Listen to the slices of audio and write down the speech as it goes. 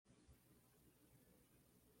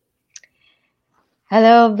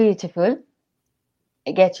Hello, beautiful.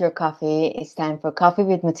 Get your coffee. It's time for Coffee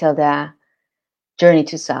with Matilda, Journey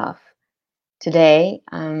to Self. Today,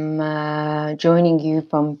 I'm joining you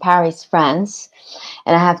from Paris, France,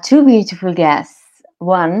 and I have two beautiful guests.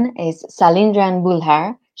 One is Salindran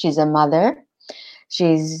Bulhar. She's a mother.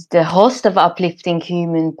 She's the host of Uplifting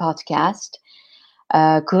Human podcast,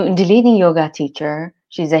 Kundalini yoga teacher.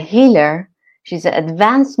 She's a healer. She's an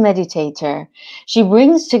advanced meditator. She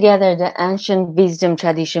brings together the ancient wisdom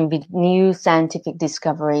tradition with new scientific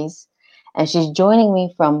discoveries. And she's joining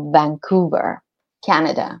me from Vancouver,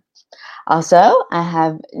 Canada. Also, I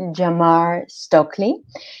have Jamar Stokely.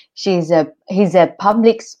 He's a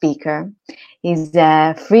public speaker. He's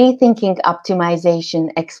a free thinking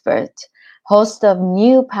optimization expert, host of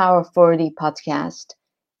New Power 40 podcast,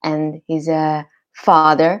 and he's a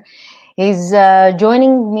father. He's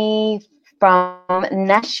joining me from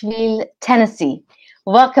Nashville, Tennessee.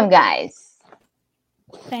 Welcome, guys.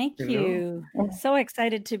 Thank you. So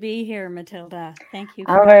excited to be here, Matilda. Thank you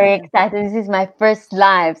for I'm very having me. excited. This is my first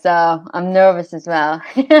live, so I'm nervous as well.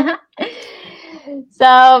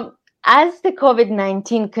 So, as the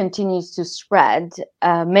COVID-19 continues to spread,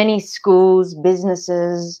 many schools,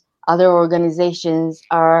 businesses, other organizations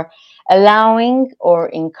are allowing or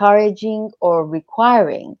encouraging or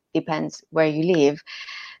requiring, depends where you live,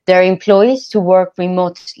 their employees to work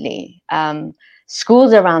remotely.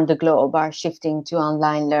 Schools around the globe are shifting to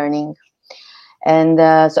online learning. And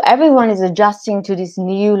so everyone is adjusting to this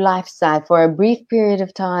new lifestyle for a brief period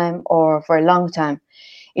of time or for a long time.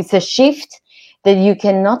 It's a shift that you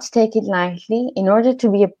cannot take it lightly. In order to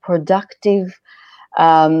be a productive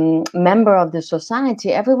member of the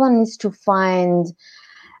society, everyone needs to find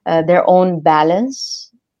their own balance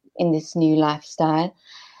in this new lifestyle.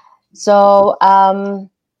 So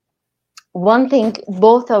one thing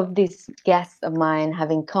both of these guests of mine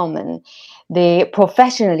have in common, they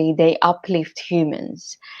professionally they uplift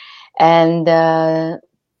humans, and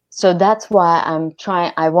so that's why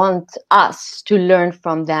I want us to learn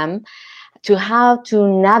from them to how to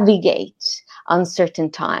navigate uncertain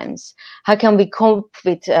times. How can we cope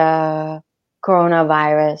with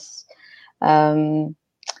coronavirus? um,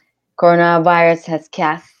 Coronavirus has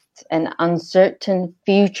cast an uncertain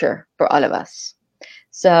future for all of us.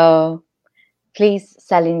 So please,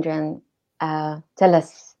 Salindran, tell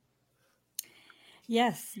us.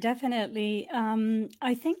 Yes, definitely.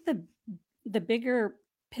 I think the bigger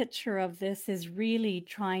picture of this is really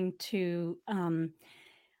trying to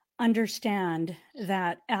understand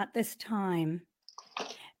that at this time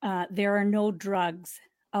there are no drugs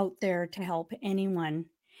out there to help anyone,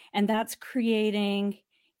 and that's creating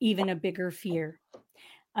even a bigger fear.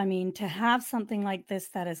 I mean, to have something like this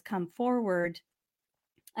that has come forward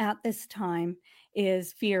at this time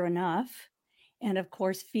is fear enough. And of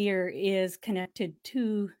course, fear is connected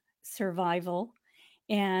to survival.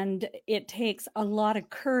 And it takes a lot of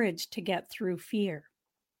courage to get through fear.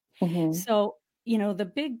 Mm-hmm. So,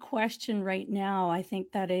 the big question right now, I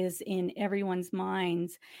think that is in everyone's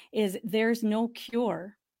minds, is there's no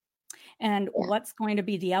cure. And Yeah. what's going to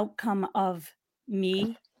be the outcome of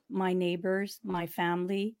me, my neighbors, my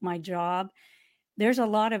family, my job? There's a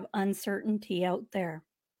lot of uncertainty out there.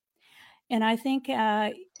 And I think,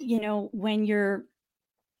 when you're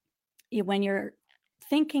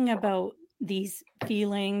thinking about these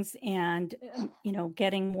feelings and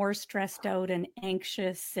getting more stressed out and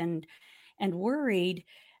anxious and worried,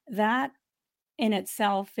 that in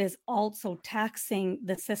itself is also taxing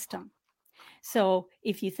the system. So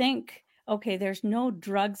if you think, okay, there's no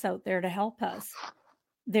drugs out there to help us,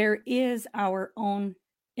 there is our own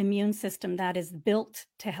immune system that is built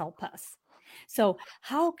to help us. So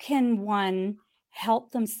how can one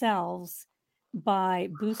help themselves by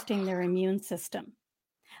boosting their immune system?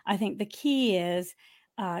 I think the key is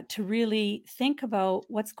to really think about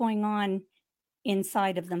what's going on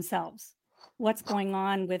inside of themselves, what's going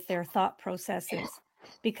on with their thought processes,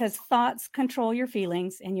 because thoughts control your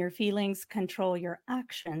feelings and your feelings control your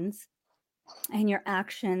actions, and your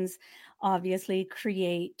actions obviously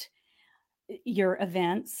create your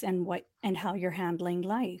events and how you're handling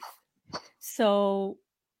life. So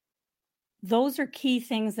those are key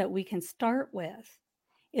things that we can start with,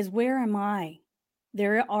 is where am I?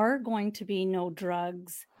 There are going to be no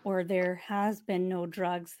drugs, or there has been no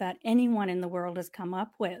drugs that anyone in the world has come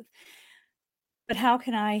up with. But how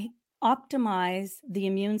can I optimize the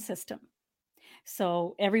immune system?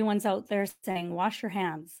 So everyone's out there saying, wash your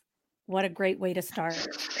hands. What a great way to start.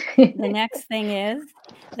 The next thing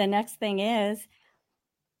is,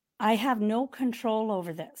 I have no control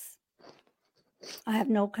over this. I have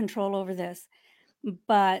no control over this.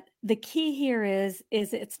 But the key here is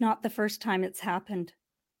it's not the first time it's happened.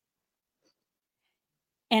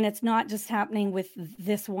 And it's not just happening with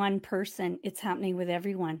this one person, it's happening with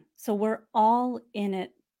everyone. So we're all in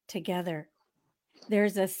it together.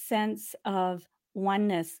 There's a sense of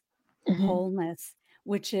oneness, wholeness,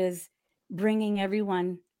 which is bringing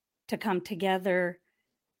everyone to come together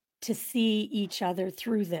to see each other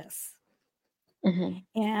through this.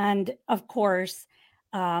 And of course,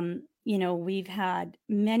 we've had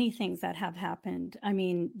many things that have happened. I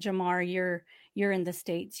mean, Jamar, you're in the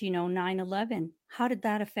States, 9/11. How did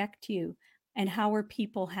that affect you? And how were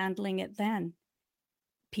people handling it then?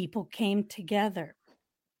 People came together.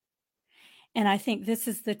 And I think this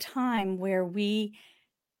is the time where we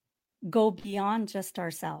go beyond just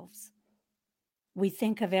ourselves. We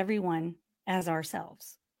think of everyone as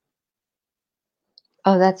ourselves.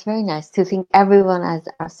 Oh, that's very nice, to think everyone as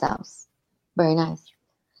ourselves. Very nice.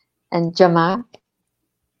 And Jamar?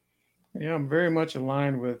 Yeah, I'm very much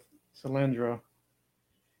aligned with Sailendra,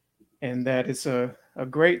 and that it's a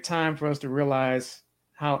great time for us to realize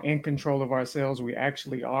how in control of ourselves we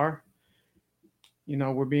actually are.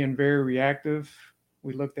 We're being very reactive.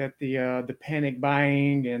 We looked at the panic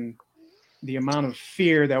buying and the amount of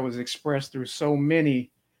fear that was expressed through so many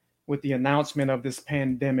with the announcement of this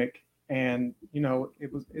pandemic. And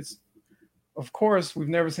it's, of course, we've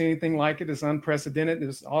never seen anything like it. It's unprecedented.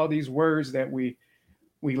 There's all these words that we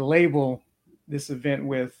label this event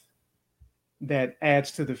with that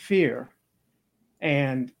adds to the fear.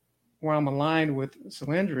 And where I'm aligned with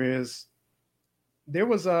Sailendra is there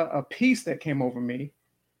was a peace that came over me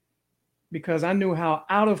because I knew how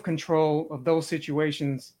out of control of those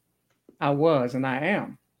situations I was and I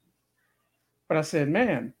am. But I said,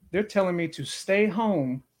 man, they're telling me to stay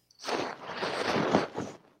home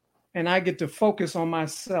and I get to focus on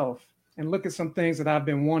myself and look at some things that I've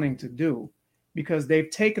been wanting to do because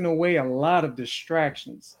they've taken away a lot of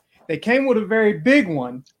distractions. They came with a very big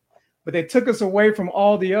one, but they took us away from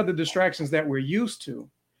all the other distractions that we're used to.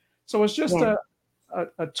 So it's just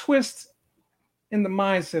a twist in the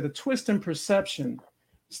mindset, a twist in perception.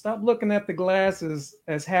 Stop looking at the glass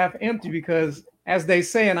as half empty because, as they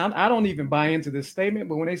say, and I don't even buy into this statement,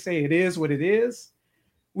 but when they say it is what it is,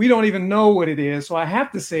 we don't even know what it is. So I have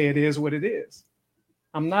to say it is what it is.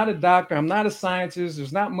 I'm not a doctor. I'm not a scientist.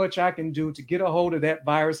 There's not much I can do to get a hold of that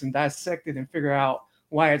virus and dissect it and figure out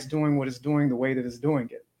why it's doing what it's doing the way that it's doing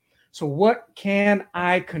it. So what can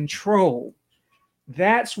I control?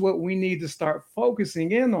 That's what we need to start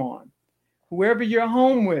focusing in on. Whoever you're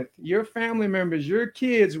home with, your family members, your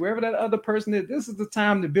kids, whoever that other person is, this is the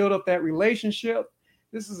time to build up that relationship.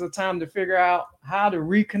 This is a time to figure out how to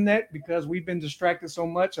reconnect because we've been distracted so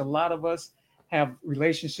much. A lot of us have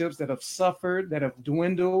relationships that have suffered, that have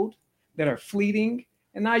dwindled, that are fleeting.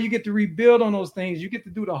 And now you get to rebuild on those things. You get to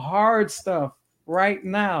do the hard stuff right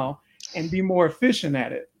now and be more efficient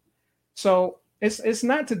at it. So it's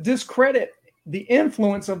not to discredit the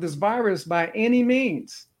influence of this virus by any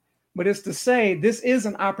means, but it's to say this is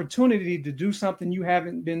an opportunity to do something you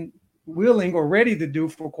haven't been willing or ready to do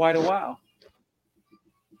for quite a while.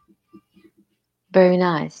 Very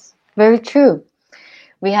nice. Very true.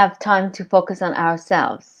 We have time to focus on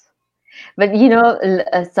ourselves. But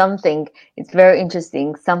something, it's very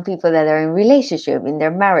interesting. Some people that are in relationship, in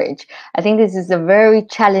their marriage, I think this is a very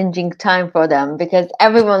challenging time for them because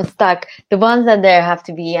everyone's stuck. The ones that there have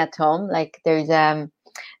to be at home, like there's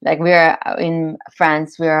like we are in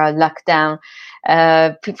France, we are locked down.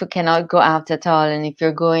 People cannot go out at all. And if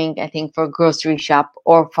you're going, I think for grocery shop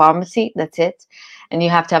or pharmacy, that's it. And you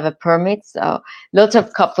have to have a permit. So lots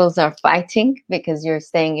of couples are fighting because you're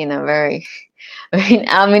staying in a very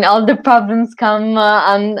I mean, all the problems come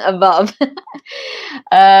on above.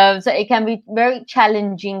 So it can be very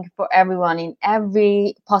challenging for everyone in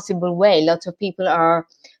every possible way. Lots of people are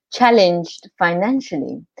challenged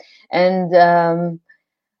financially. And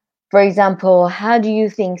for example, how do you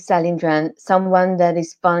think, Sailendra, someone that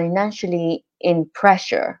is financially in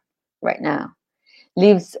pressure right now,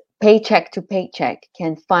 lives paycheck to paycheck,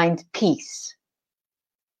 can find peace?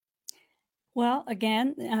 Well,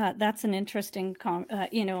 again, that's an interesting,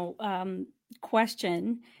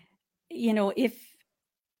 question. If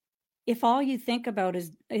all you think about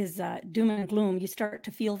is doom and gloom, you start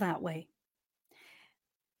to feel that way.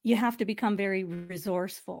 You have to become very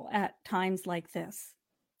resourceful at times like this.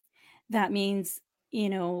 That means,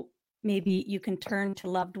 maybe you can turn to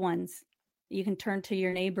loved ones. You can turn to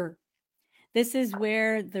your neighbor. This is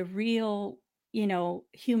where the real,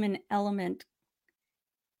 human element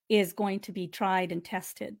is going to be tried and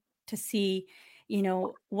tested to see,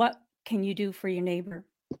 what can you do for your neighbor?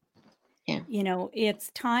 Yeah. It's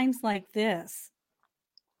times like this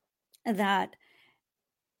that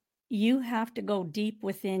you have to go deep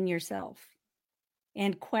within yourself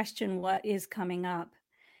and question what is coming up.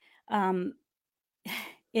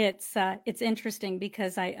 It's interesting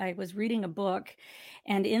because I was reading a book,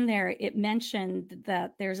 and in there it mentioned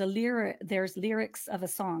that there's lyrics of a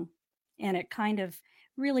song, and it kind of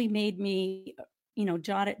really made me,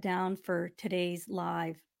 jot it down for today's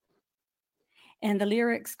live. And the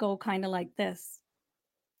lyrics go kind of like this: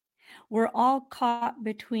 we're all caught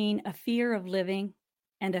between a fear of living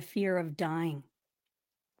and a fear of dying.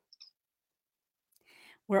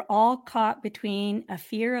 We're all caught between a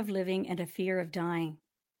fear of living and a fear of dying.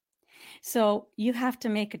 So you have to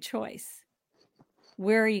make a choice.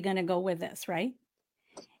 Where are you going to go with this, right?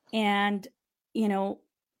 And,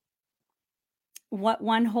 what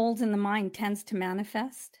one holds in the mind tends to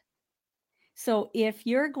manifest. So if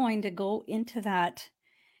you're going to go into that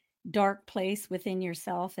dark place within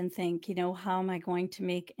yourself and think, how am I going to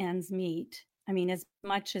make ends meet? I mean, as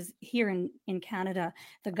much as here in Canada,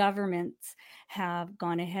 the governments have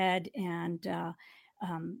gone ahead and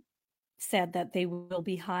said that they will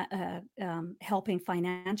be helping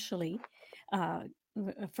financially.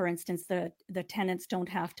 For instance, the tenants don't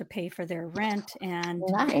have to pay for their rent, and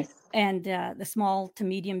Nice. And the small to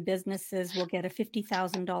medium businesses will get a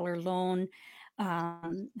 $50,000 loan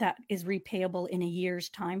that is repayable in a year's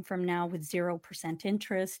time from now with 0%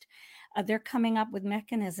 interest. They're coming up with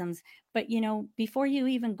mechanisms, but before you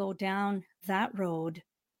even go down that road,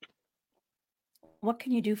 what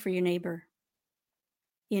can you do for your neighbor?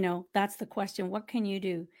 That's the question. What can you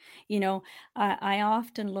do? I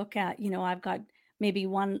often look at, I've got maybe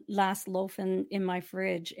one last loaf in my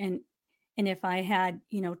fridge, and if I had,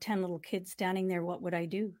 10 little kids standing there, what would I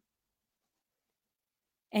do?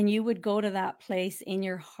 And you would go to that place in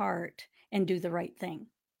your heart and do the right thing.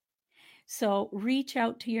 So reach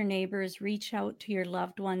out to your neighbors, reach out to your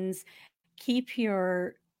loved ones, keep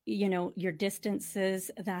your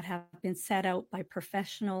distances that have been set out by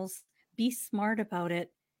professionals. Be smart about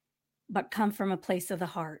it, but come from a place of the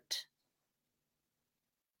heart.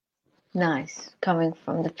 Nice. Coming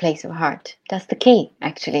from the place of heart. That's the key,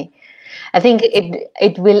 actually. I think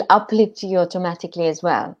it will uplift you automatically as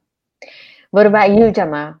well. What about you,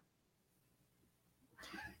 Jama?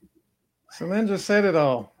 Celine just said it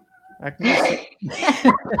all.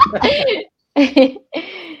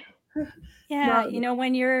 Yeah,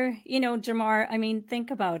 when you're, Jamar, I mean,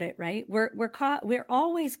 think about it, right? We're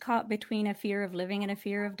always caught between a fear of living and a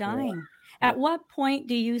fear of dying. Yeah. At what point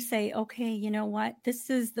do you say, okay, you know what? This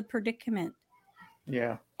is the predicament.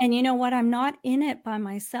 Yeah. And you know what? I'm not in it by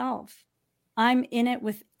myself. I'm in it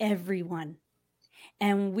with everyone.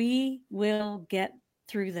 And we will get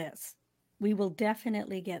through this. We will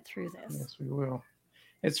definitely get through this. Yes, we will.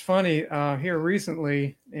 It's funny, here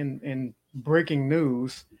recently in breaking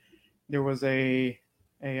news, there was a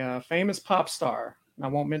famous pop star. I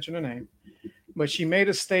won't mention her name, but she made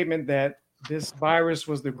a statement that this virus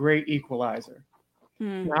was the great equalizer.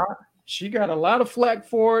 Now, she got a lot of flack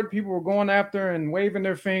for it. People were going after her and waving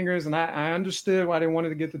their fingers, and I understood why they wanted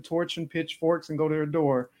to get the torch and pitchforks and go to her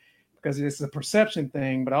door, because it's a perception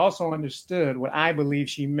thing, but I also understood what I believe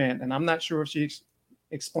she meant. And I'm not sure if she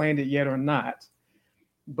explained it yet or not,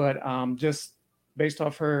 but just based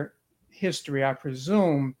off her history, I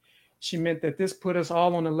presume she meant that this put us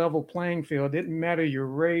all on a level playing field. It didn't matter your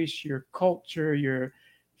race, your culture, your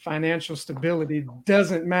financial stability,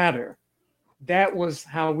 doesn't matter. That was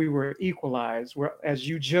how we were equalized. As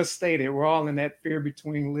you just stated, we're all in that fear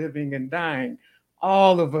between living and dying.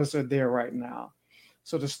 All of us are there right now.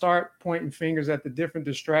 So to start pointing fingers at the different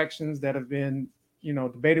distractions that have been,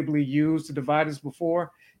 debatably used to divide us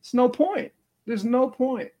before, it's no point. There's no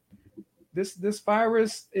point. This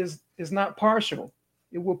virus is not partial.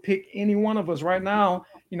 It will pick any one of us right now.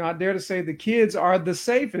 I dare to say the kids are the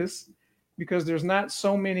safest because there's not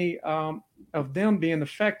so many of them being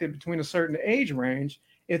affected between a certain age range.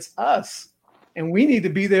 It's us, and we need to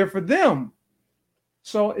be there for them.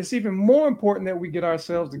 So it's even more important that we get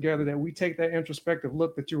ourselves together, that we take that introspective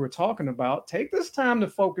look that you were talking about. Take this time to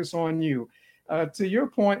focus on you. To your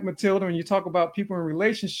point, Matilda, when you talk about people in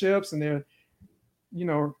relationships and they're,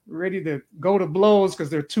 ready to go to blows because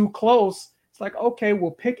they're too close, it's like, okay, we'll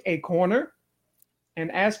pick a corner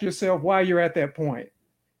and ask yourself why you're at that point.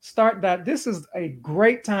 This is a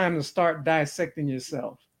great time to start dissecting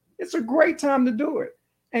yourself. It's a great time to do it.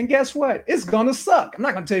 And guess what? It's going to suck. I'm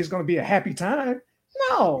not going to tell you it's going to be a happy time.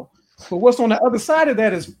 No, but what's on the other side of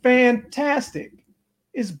that is fantastic.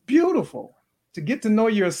 It's beautiful to get to know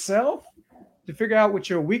yourself, to figure out what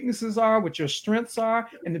your weaknesses are, what your strengths are,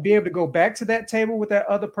 and to be able to go back to that table with that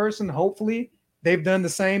other person. Hopefully they've done the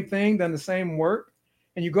same thing, done the same work,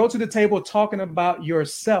 and you go to the table talking about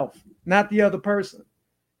yourself, not the other person.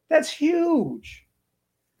 That's huge.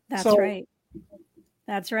 That's So, right.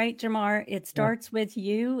 That's right, Jamar. It starts with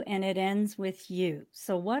you and it ends with you.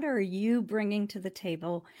 So, what are you bringing to the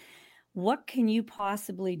table? What can you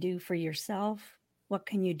possibly do for yourself? What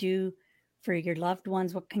can you do for your loved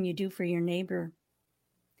ones? What can you do for your neighbor?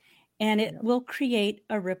 And it will create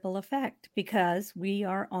a ripple effect because we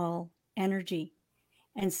are all energy.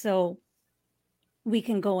 And so we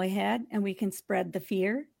can go ahead and we can spread the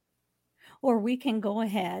fear, or we can go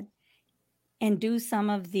ahead and do some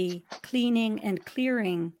of the cleaning and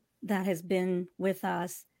clearing that has been with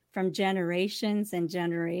us from generations and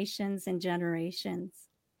generations and generations.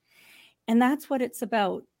 And that's what it's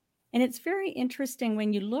about. And it's very interesting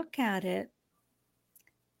when you look at it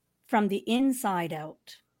from the inside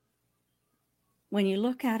out. When you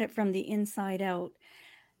look at it from the inside out,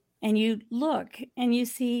 and you look and you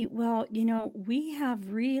see, well, you know, we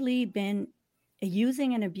have really been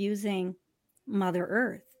using and abusing Mother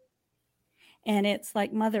Earth. And it's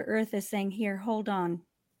like Mother Earth is saying, here, hold on,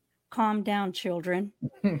 calm down, children.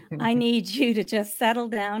 I need you to just settle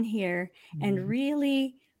down here and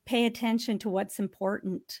really pay attention to what's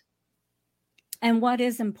important. And what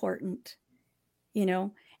is important, you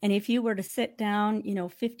know? And if you were to sit down, you know,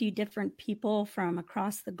 50 different people from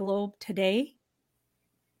across the globe today,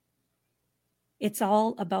 it's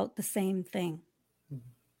all about the same thing.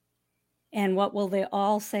 And what will they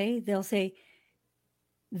all say? They'll say,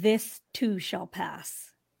 this too shall pass.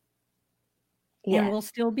 And we'll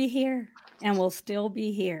still be here. And we'll still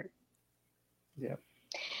be here. Yeah.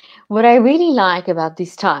 What I really like about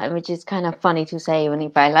this time, which is kind of funny to say, even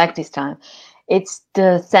if I like this time, it's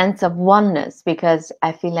the sense of oneness, because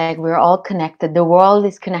I feel like we're all connected. The world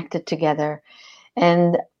is connected together.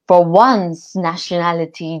 And for once,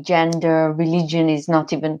 nationality, gender, religion is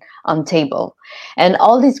not even on table. And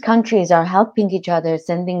all these countries are helping each other,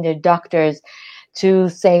 sending their doctors to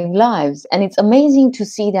save lives. And it's amazing to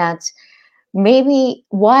see that. Maybe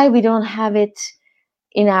why we don't have it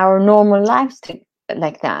in our normal lives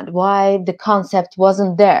like that, why the concept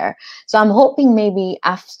wasn't there. So I'm hoping maybe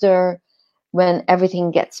after, when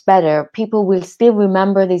everything gets better, people will still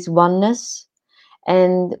remember this oneness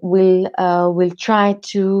and will try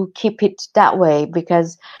to keep it that way,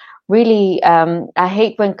 because really I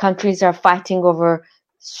hate when countries are fighting over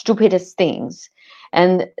stupidest things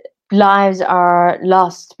and lives are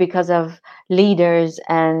lost because of leaders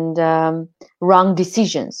and wrong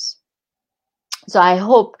decisions. So I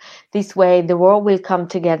hope this way the world will come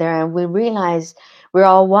together and we'll realize we're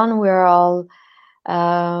all one, we're all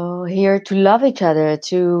here to love each other,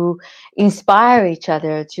 to inspire each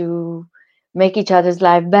other, to make each other's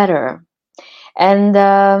life better. And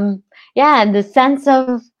and the sense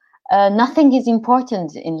of nothing is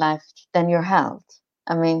important in life than your health.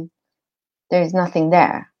 I mean, there's nothing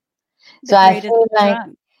there. So I feel like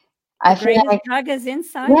the greatest drug is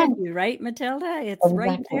inside of you, right, Matilda? It's exactly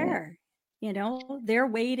right there. You know, they're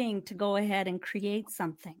waiting to go ahead and create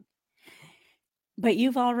something. But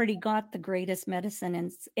you've already got the greatest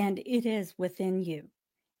medicine, and it is within you.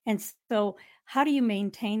 And so how do you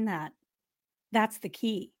maintain that? That's the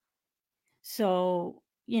key. So,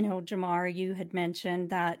 you know, Jamar, you had mentioned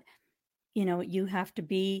that, you know, you have to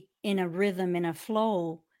be in a rhythm, in a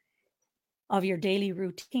flow of your daily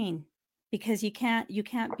routine, because you can't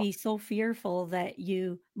be so fearful that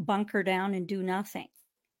you bunker down and do nothing.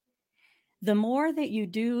 The more that you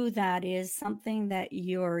do that is something that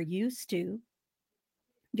you're used to,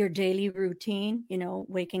 your daily routine, you know,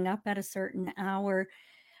 waking up at a certain hour,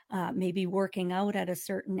 maybe working out at a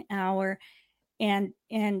certain hour, and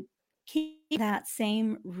keep that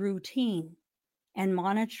same routine and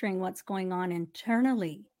monitoring what's going on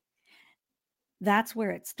internally. That's where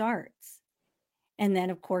it starts. And then,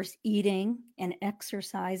 of course, eating and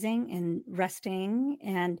exercising and resting.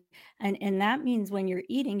 And that means when you're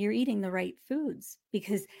eating the right foods,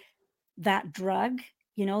 because that drug,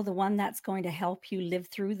 you know, the one that's going to help you live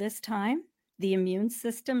through this time, the immune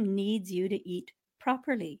system needs you to eat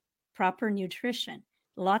properly, proper nutrition,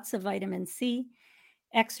 lots of vitamin C,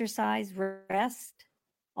 exercise, rest.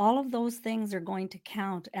 All of those things are going to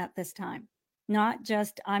count at this time. Not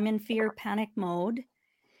just I'm in fear, panic mode,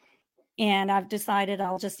 and I've decided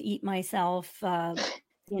I'll just eat myself,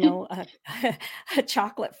 you know, a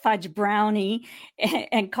chocolate fudge brownie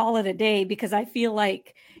and call it a day, because I feel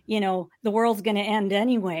like, you know, the world's going to end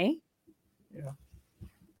anyway. Yeah.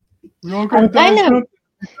 We're all going to die.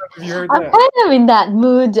 I'm kind of in that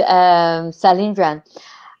mood, Salindran.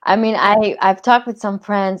 I mean, I've talked with some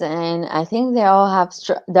friends, and I think they all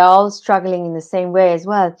they're all struggling in the same way as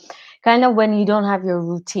well. kind of when you don't have your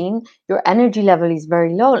routine, your energy level is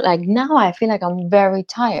very low. Like now I feel like I'm very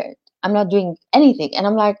tired. I'm not doing anything. And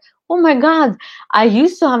I'm like, oh my God, I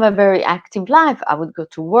used to have a very active life. I would go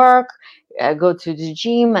to work, go to the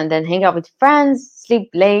gym, and then hang out with friends, sleep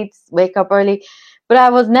late, wake up early. But I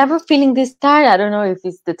was never feeling this tired. I don't know if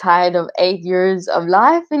it's the tired of 8 years of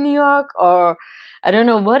life in New York, or I don't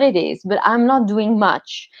know what it is, but I'm not doing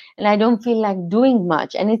much and I don't feel like doing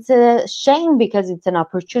much. And it's a shame because it's an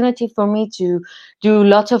opportunity for me to do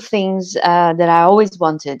lots of things that I always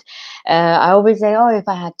wanted. I always say, oh, if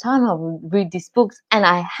I had time, I would read these books, and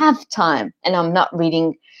I have time and I'm not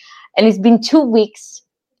reading. And it's been 2 weeks.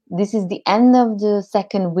 This is the end of the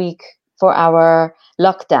second week for our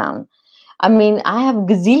lockdown. I mean, I have a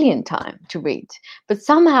gazillion time to read, but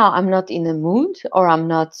somehow I'm not in a mood, or I'm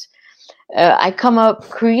not. I come up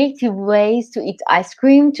creative ways to eat ice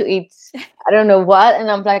cream, to eat I don't know what, and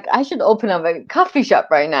I'm like, I should open up a coffee shop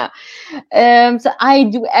right now. So I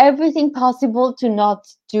do everything possible to not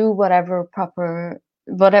do whatever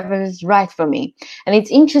is right for me. And it's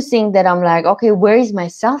interesting that I'm like, okay, where is my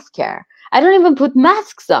self-care? I don't even put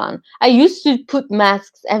masks on. I used to put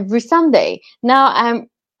masks every Sunday. Now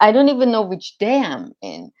I don't even know which day I'm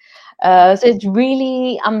in. So it's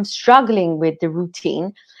really, I'm struggling with the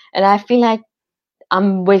routine, and I feel like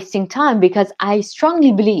I'm wasting time, because I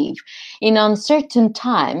strongly believe in uncertain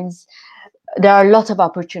times there are a lot of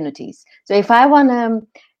opportunities. So if I want to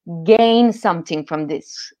gain something from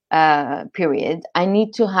this period, I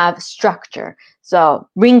need to have structure. So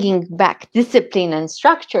bringing back discipline and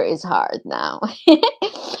structure is hard now.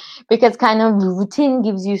 Because kind of routine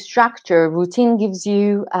gives you structure, routine gives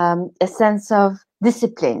you a sense of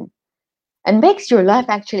discipline, and makes your life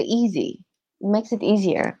actually easy. It makes it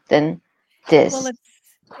easier than this. Well,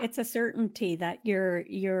 it's a certainty that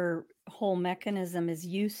your whole mechanism is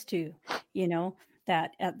used to,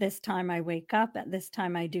 that at this time I wake up, at this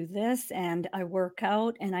time I do this, and I work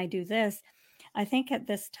out and I do this. I think at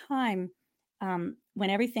this time, when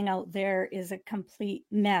everything out there is a complete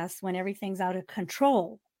mess, when everything's out of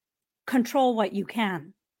control what you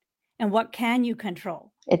can. And what can you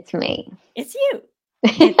control? It's me. It's you.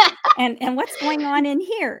 And what's going on in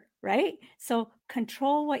here, right? So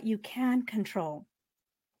control what you can control.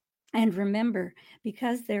 And remember,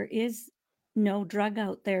 because there is no drug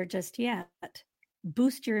out there just yet,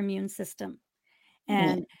 boost your immune system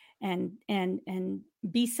and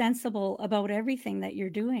be sensible about everything that you're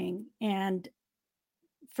doing. And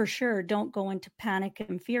for sure, don't go into panic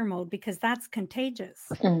and fear mode, because that's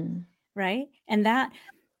contagious, right? And that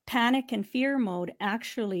panic and fear mode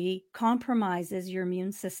actually compromises your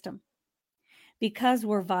immune system, because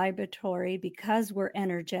we're vibratory, because we're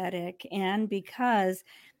energetic, and because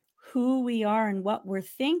who we are and what we're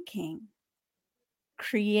thinking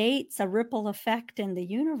creates a ripple effect in the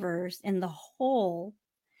universe, in the whole.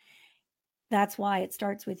 That's why it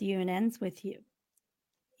starts with you and ends with you.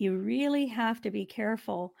 You really have to be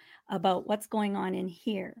careful about what's going on in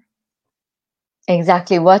here.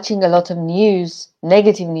 Exactly. Watching a lot of news,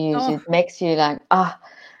 negative news, it makes you like, I'm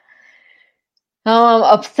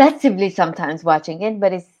obsessively sometimes watching it,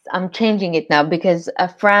 but I'm changing it now, because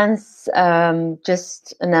France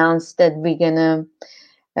just announced that we're gonna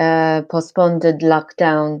postpone the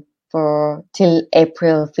lockdown till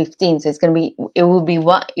April 15th. So it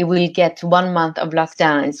will get 1 month of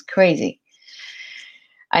lockdown. It's crazy.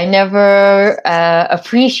 I never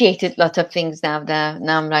appreciated lots of things now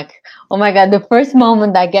I'm like, oh my God, the first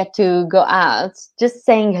moment I get to go out, just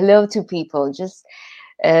saying hello to people, just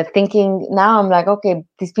thinking, now I'm like, okay,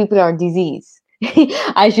 these people are diseased.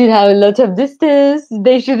 I should have a lot of distance.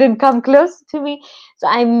 They shouldn't come close to me. So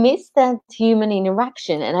I miss that human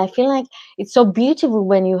interaction. And I feel like it's so beautiful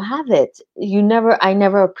when you have it. I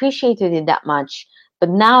never appreciated it that much. But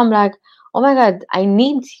now I'm like, oh my God, I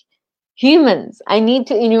need humans. I need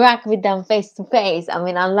to interact with them face to face. I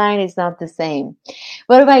mean, online is not the same.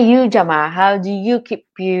 What about you, Jamar? How do you keep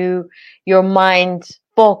your mind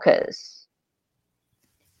focused?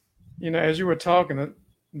 As you were talking,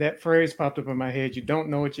 that phrase popped up in my head. You don't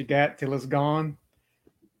know what you got till it's gone.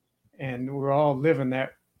 And we're all living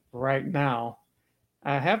that right now.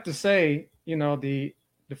 I have to say, the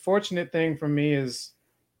fortunate thing for me is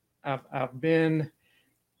I've been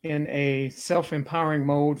in a self-empowering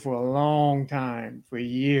mode for a long time, for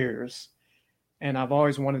years. And I've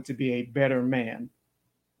always wanted to be a better man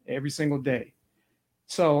every single day.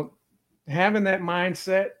 So having that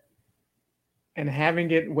mindset and having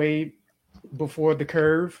it way before the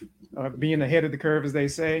curve, being ahead of the curve, as they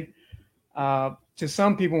say, to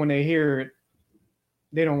some people, when they hear it,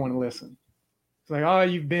 they don't want to listen. It's like, oh,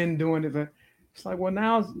 you've been doing it. It's like, well,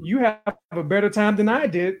 now you have a better time than I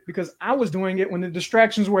did because I was doing it when the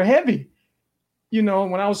distractions were heavy. When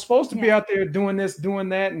I was supposed to be out there doing this, doing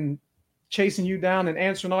that, and chasing you down and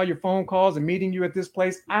answering all your phone calls and meeting you at this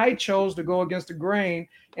place, I chose to go against the grain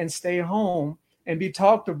and stay home and be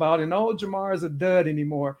talked about. And oh, Jamar is a dud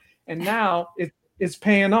anymore. And now it's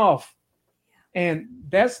paying off. And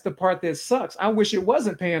that's the part that sucks. I wish it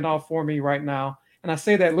wasn't paying off for me right now. And I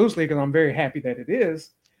say that loosely because I'm very happy that it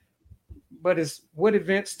is. But it's what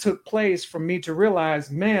events took place for me to realize,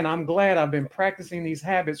 man, I'm glad I've been practicing these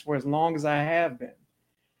habits for as long as I have been.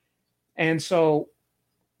 And so,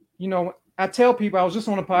 I tell people, I was just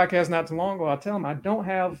on a podcast not too long ago, I tell them I don't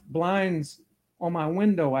have blinds on my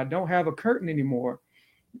window. I don't have a curtain anymore.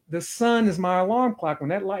 The sun is my alarm clock. When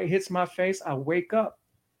that light hits my face, I wake up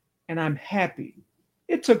and I'm happy.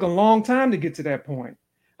 It took a long time to get to that point.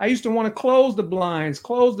 I used to want to close the blinds,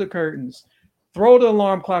 close the curtains, throw the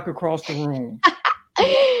alarm clock across the room.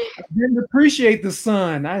 I didn't appreciate the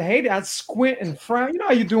sun. I hate it. I'd squint and frown. You know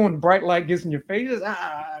how you do when bright light gets in your face?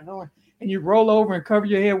 And you roll over and cover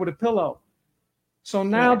your head with a pillow. So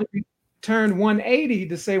now to turn 180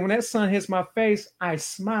 to say, when that sun hits my face, I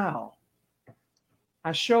smile.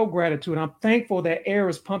 I show gratitude. I'm thankful that air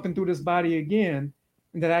is pumping through this body again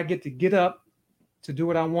and that I get to get up to do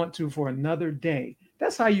what I want to for another day.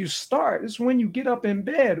 That's how you start. It's when you get up in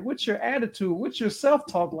bed. What's your attitude? What's your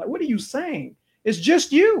self-talk like? What are you saying? It's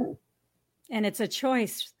just you. And it's a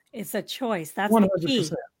choice. It's a choice. That's 100%. the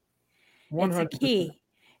key. 100%. It's a key.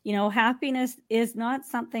 Happiness is not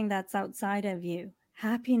something that's outside of you.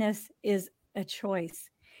 Happiness is a choice.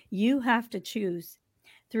 You have to choose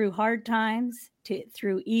through hard times,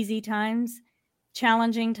 through easy times,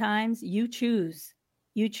 challenging times. You choose.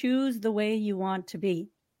 You choose the way you want to be.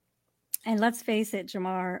 And let's face it,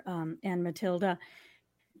 Jamar and Matilda,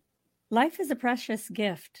 life is a precious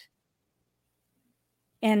gift.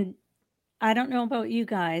 And I don't know about you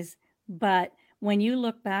guys, but when you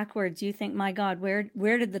look backwards, you think, my God,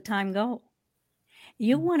 where did the time go?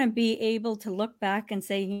 You want to be able to look back and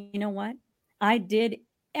say, you know what? I did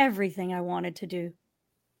everything I wanted to do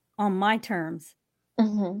on my terms.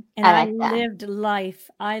 Mm-hmm. And I lived life.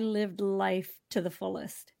 I lived life to the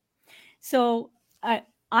fullest. So I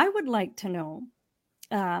would like to know,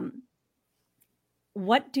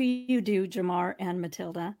 what do you do, Jamar and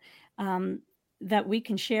Matilda, that we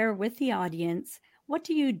can share with the audience? What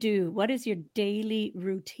do you do? What is your daily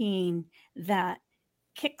routine that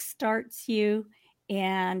kickstarts you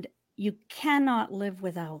and you cannot live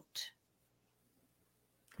without?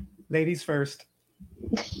 Ladies first.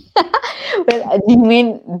 Well, you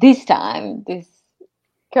mean this time, this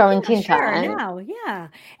quarantine time?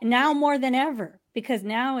 Now more than ever, because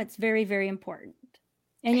now it's very, very important.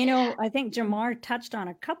 And, I think Jamar touched on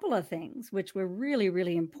a couple of things which were really,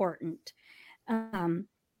 really important.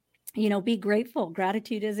 Be grateful.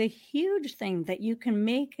 Gratitude is a huge thing that you can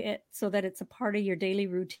make it so that it's a part of your daily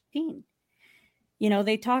routine.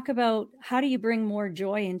 They talk about how do you bring more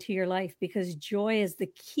joy into your life, because joy is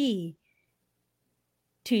the key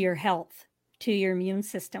to your health, to your immune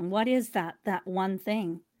system. What is that one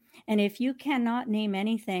thing? And if you cannot name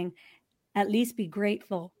anything, at least be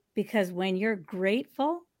grateful, because when you're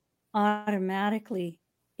grateful, automatically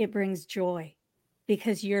it brings joy,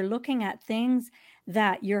 because you're looking at things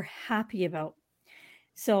that you're happy about.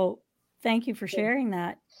 So thank you for sharing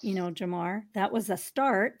that, Jamar. That was a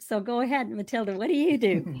start. So go ahead, Matilda, what do you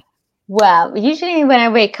do? Well, usually when I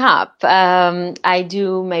wake up, I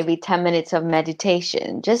do maybe 10 minutes of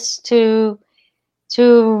meditation just to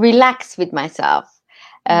relax with myself.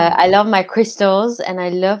 I love my crystals and I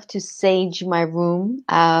love to sage my room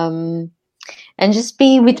and just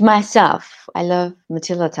be with myself. I love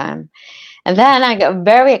Matilda time. And then I get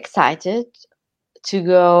very excited to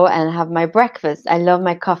go and have my breakfast. I love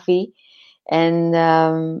my coffee, and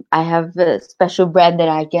I have a special bread that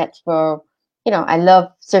I get for, I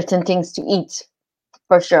love certain things to eat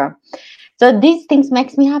for sure. So these things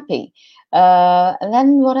makes me happy. And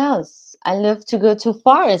then what else? I love to go to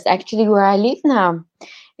forest, actually, where I live now.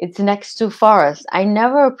 It's next to forest. I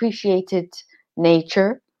never appreciated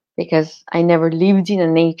nature because I never lived in a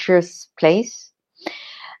nature's place.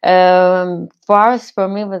 Forest for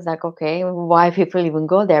me was like, okay, why people even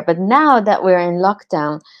go there? But now that we're in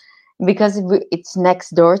lockdown, because it's next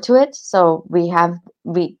door to it, so we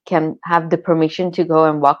can have the permission to go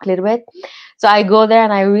and walk a little bit. So I go there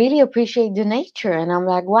and I really appreciate the nature, and I'm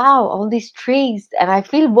like, wow, all these trees, and I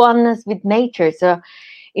feel oneness with nature. So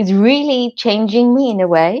it's really changing me in a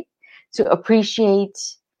way to appreciate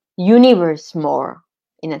universe more,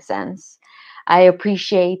 in a sense. I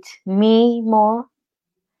appreciate me more.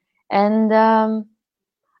 And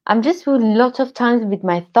I'm just a lot of times with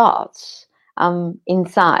my thoughts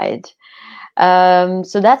inside.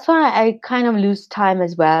 So that's why I kind of lose time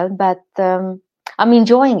as well. But I'm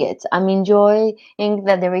enjoying it. I'm enjoying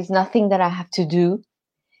that there is nothing that I have to do.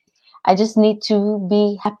 I just need to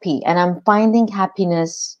be happy. And I'm finding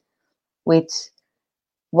happiness with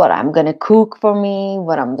what I'm going to cook for me,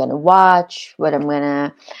 what I'm going to watch, what I'm going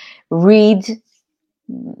to read.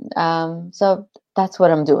 So that's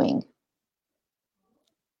what I'm doing.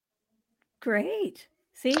 Great.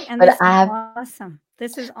 See, and But this is I have, awesome.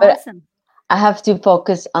 This is but awesome. I have to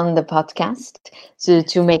focus on the podcast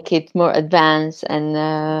to make it more advanced, and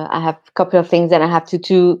I have a couple of things that I have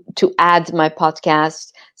to add my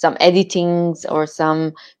podcast, some editings or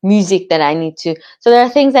some music that I need to. So there are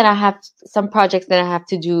things that I have, some projects that I have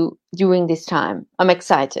to do during this time. I'm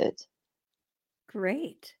excited.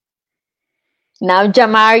 Great. Now,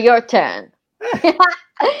 Jamar, your turn.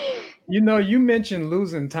 You mentioned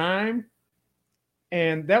losing time,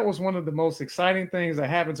 and that was one of the most exciting things that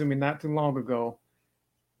happened to me not too long ago.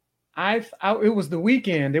 It was the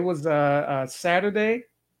weekend. It was a Saturday,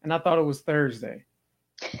 and I thought it was Thursday.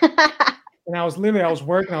 And I was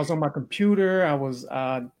working. I was on my computer. I was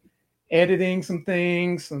editing some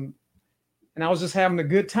things, and I was just having a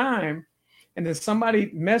good time. And then somebody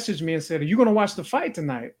messaged me and said, "Are you going to watch the fight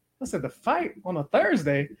tonight?" I said, "The fight on a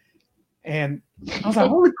Thursday?" And I was like,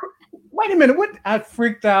 "Holy crap. Wait a minute, what?" I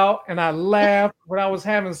freaked out and I laughed, but I was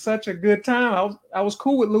having such a good time. I was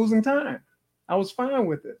cool with losing time. I was fine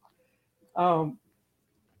with it.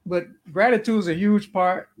 But gratitude is a huge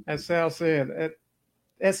part, as Sal said.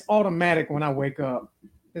 That's automatic when I wake up,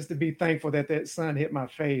 is to be thankful that sun hit my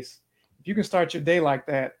face. If you can start your day like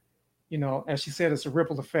that, as she said, it's a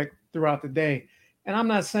ripple effect throughout the day. And I'm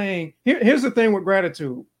not saying, here's the thing with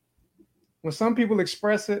gratitude. When some people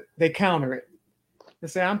express it, they counter it. They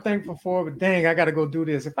say, I'm thankful for it, but dang, I got to go do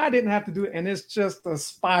this. If I didn't have to do it, and it's just a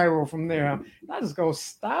spiral from there, I just go,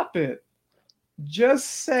 stop it.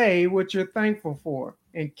 Just say what you're thankful for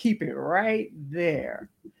and keep it right there.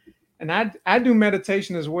 And I do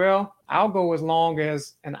meditation as well. I'll go as long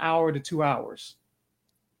as an hour to 2 hours.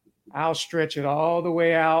 I'll stretch it all the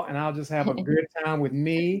way out, and I'll just have a good time with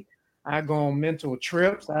me. I go on mental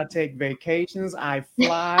trips. I take vacations. I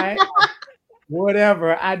fly.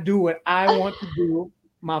 Whatever. I do what I want to do.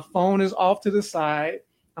 My phone is off to the side.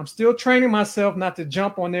 I'm still training myself not to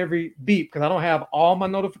jump on every beep because I don't have all my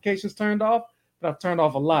notifications turned off, but I've turned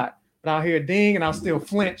off a lot. But I'll hear a ding and I'll still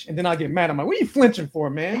flinch, and then I'll get mad. I'm like, what are you flinching for,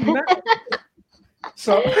 man?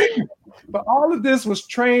 So, but all of this was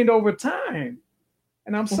trained over time.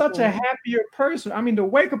 And I'm such a happier person. I mean, to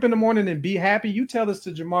wake up in the morning and be happy, you tell this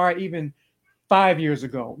to Jamar even 5 years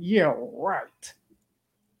ago. Yeah, right.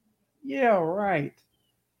 Yeah, right.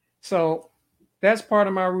 So that's part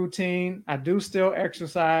of my routine. I do still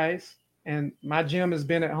exercise, and my gym has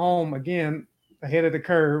been at home again, ahead of the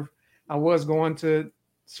curve. I was going to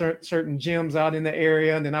certain gyms out in the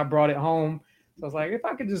area, and then I brought it home. So I was like, if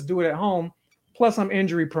I could just do it at home, plus I'm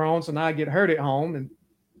injury prone, so now I get hurt at home, and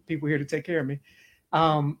people here to take care of me.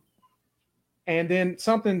 And then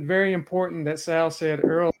something very important that Sal said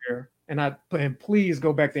earlier, and please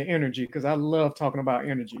go back to energy, because I love talking about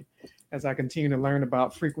energy as I continue to learn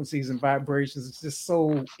about frequencies and vibrations. It's just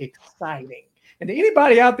so exciting. And to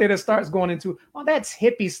anybody out there that starts going into, oh, that's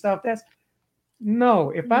hippie stuff, no.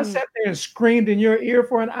 If I sat there and screamed in your ear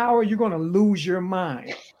for an hour, you're going to lose your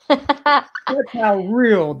mind. That's how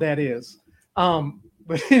real that is.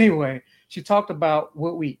 But anyway, she talked about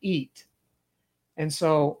what we eat. And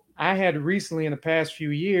so I had recently, in the past few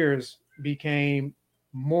years, became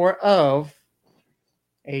more of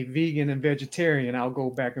a vegan and vegetarian. I'll go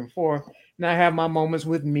back and forth. And I have my moments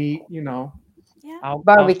with meat, I'll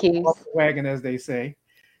barbecues. off the wagon, as they say.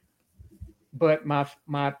 But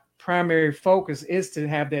my primary focus is to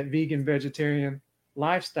have that vegan vegetarian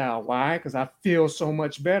lifestyle. Why? Because I feel so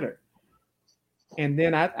much better. And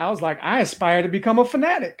then I was like, I aspire to become a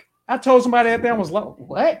fanatic. I told somebody at that, I was like,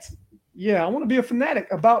 what? Yeah, I want to be a fanatic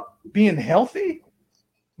about being healthy,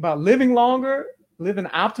 about living longer, living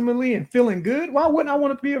optimally and feeling good. Why wouldn't I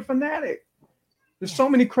want to be a fanatic? There's so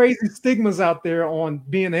many crazy stigmas out there on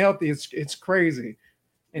being healthy. It's crazy.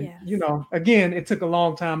 And, again, it took a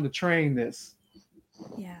long time to train this.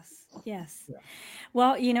 Yes. Yeah.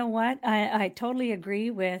 Well, you know what? I totally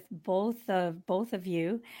agree with both of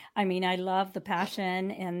you. I mean, I love the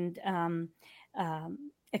passion and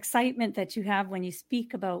excitement that you have when you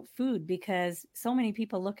speak about food, because so many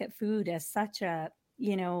people look at food as such a,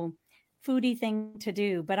 foodie thing to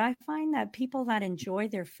do. But I find that people that enjoy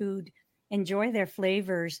their food, enjoy their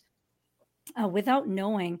flavors without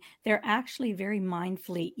knowing, they're actually very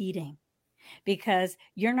mindfully eating. because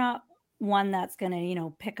you're not one that's going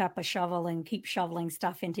to, pick up a shovel and keep shoveling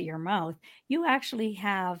stuff into your mouth. You actually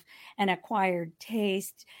have an acquired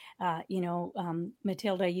taste.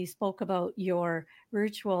 Matilda, you spoke about your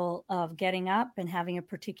ritual of getting up and having a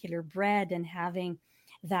particular bread and having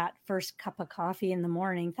that first cup of coffee in the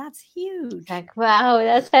morning. That's huge. Like, wow,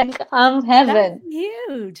 that's like heaven. That's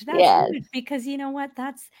huge. That's Yes. huge, because you know what?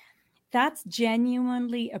 That's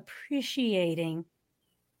genuinely appreciating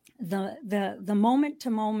the moment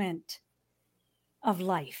to moment of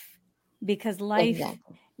life, because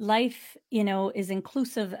Exactly. life is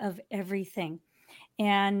inclusive of everything.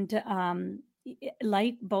 And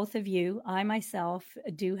like both of you, I myself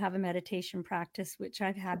do have a meditation practice which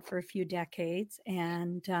I've had for a few decades,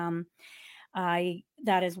 and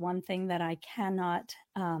that is one thing that I cannot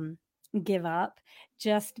give up,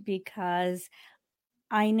 just because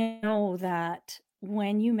I know that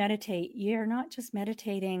when you meditate, you're not just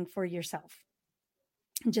meditating for yourself.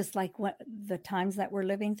 Just like what the times that we're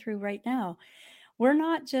living through right now, we're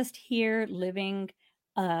not just here living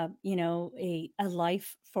a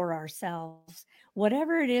life for ourselves.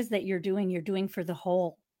 Whatever it is that you're doing for the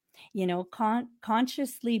whole.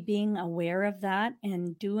 Consciously being aware of that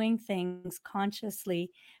and doing things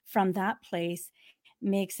consciously from that place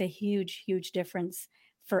makes a huge, huge difference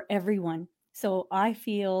for everyone. So I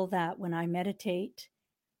feel that when I meditate,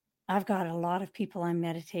 I've got a lot of people I'm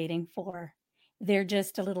meditating for. They're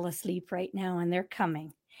just a little asleep right now and they're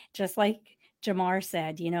coming. Just like Jamar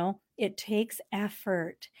said, it takes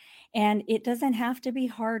effort, and it doesn't have to be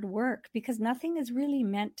hard work, because nothing is really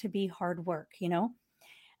meant to be hard work.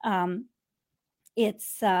 Um,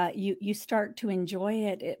 it's you start to enjoy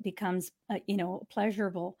it. It becomes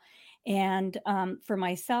pleasurable. And for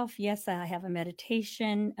myself, yes, I have a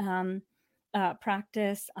meditation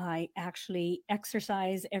practice. I actually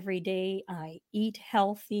exercise every day. I eat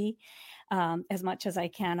healthy as much as I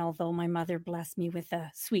can, although my mother blessed me with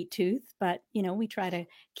a sweet tooth, but we try to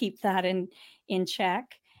keep that in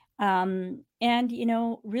check. And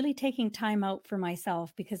really taking time out for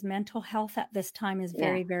myself, because mental health at this time is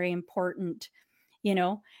very, Yeah. very important.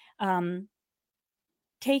 Um,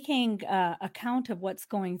 taking account of what's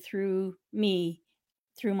going through me,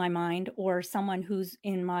 through my mind, or someone who's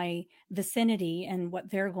in my vicinity and what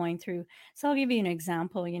they're going through. So I'll give you an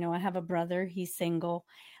example. I have a brother, he's single,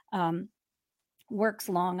 works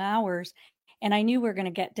long hours, and I knew we are going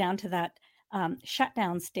to get down to that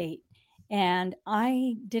shutdown state. And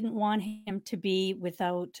I didn't want him to be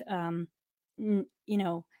without, some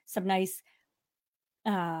nice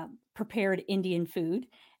prepared Indian food.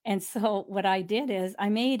 And so what I did is I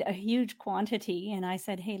made a huge quantity, and I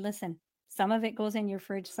said, hey, listen, some of it goes in your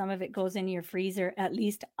fridge, some of it goes in your freezer. At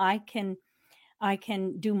least I can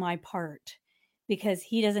do my part, because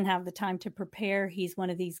he doesn't have the time to prepare. He's one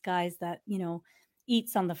of these guys that,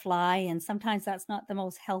 eats on the fly, and sometimes that's not the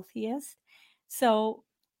most healthiest. So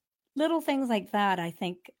little things like that, I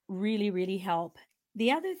think, really, really help.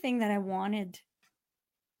 The other thing that I wanted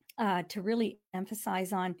to really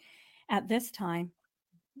emphasize on at this time,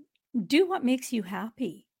 do what makes you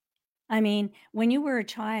happy. I mean, when you were a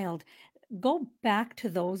child, go back to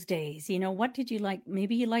those days. What did you like?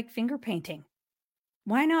 Maybe you like finger painting.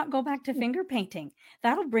 Why not go back to finger painting?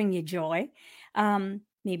 That'll bring you joy.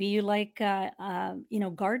 Maybe you like,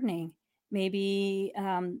 gardening. Maybe,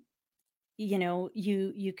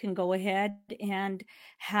 you can go ahead and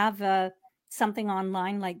have something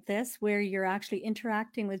online like this, where you're actually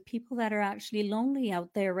interacting with people that are actually lonely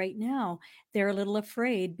out there right now. They're a little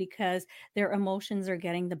afraid because their emotions are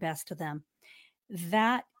getting the best of them.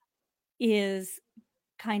 That is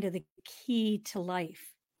kind of the key to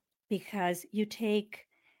life, because you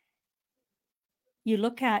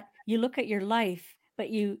look at your life, but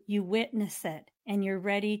you witness it, and you're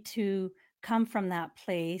ready to come from that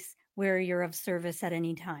place where you're of service at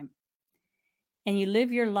any time, and you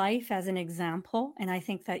live your life as an example. And I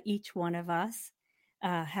think that each one of us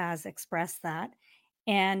has expressed that.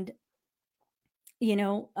 And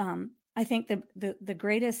I think the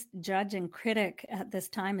greatest judge and critic at this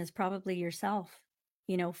time is probably yourself.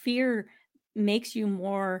 Fear makes you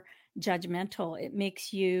more judgmental. It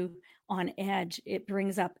makes you on edge. It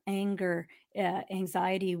brings up anger,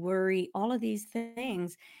 anxiety, worry, all of these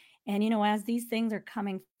things. And as these things are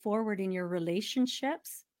coming forward in your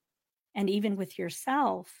relationships and even with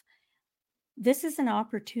yourself, this is an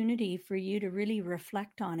opportunity for you to really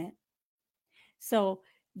reflect on it. So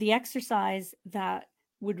the exercise that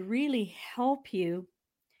would really help you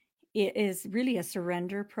is really a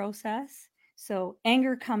surrender process. So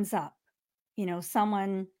anger comes up,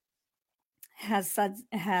 someone has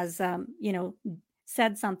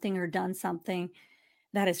said something or done something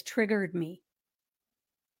that has triggered me.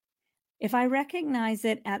 If I recognize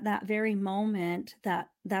it at that very moment that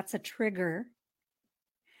that's a trigger,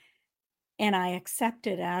 and I accept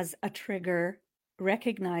it as a trigger,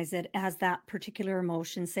 recognize it as that particular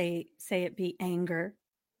emotion, say it be anger,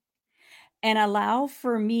 and allow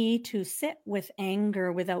for me to sit with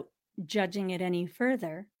anger without judging it any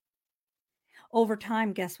further, over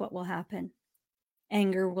time, guess what will happen?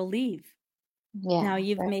 Anger will leave. Yeah. Now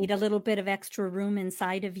you've made a little bit of extra room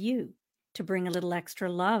inside of you to bring a little extra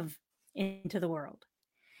love into the world.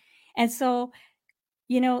 And so,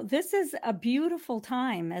 this is a beautiful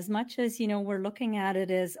time, as much as, we're looking at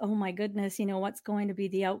it as, oh my goodness, what's going to be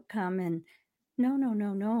the outcome? And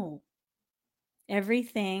no.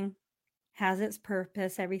 Everything has its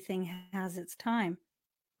purpose. Everything has its time.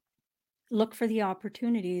 Look for the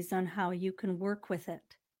opportunities on how you can work with it.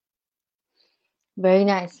 Very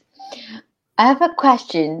nice. I have a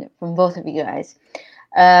question from both of you guys.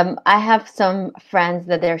 I have some friends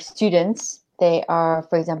that they're students. They are,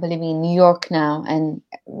 for example, living in New York now, and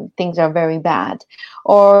things are very bad.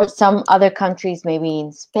 Or some other countries, maybe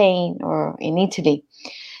in Spain or in Italy,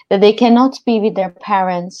 that they cannot be with their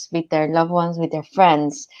parents, with their loved ones, with their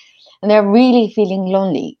friends, and they're really feeling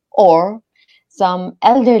lonely. Or some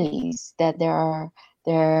elderlies that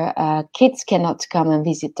their kids cannot come and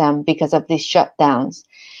visit them because of these shutdowns.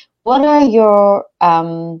 What are your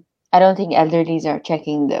I don't think elderlies are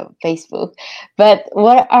checking the Facebook, but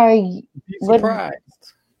what are Be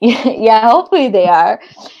surprised. yeah, hopefully they are.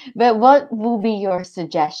 But what will be your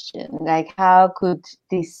suggestion? Like, how could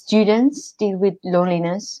these students deal with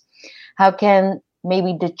loneliness? How can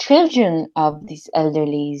maybe the children of these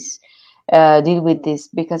elderlies deal with this?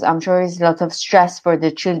 Because I'm sure it's a lot of stress for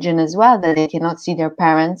the children as well, that they cannot see their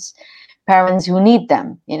parents who need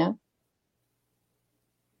them,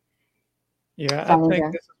 Yeah, I Salinger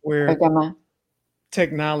think this is or where Gemma.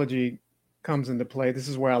 technology comes into play. This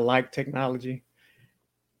is where I like technology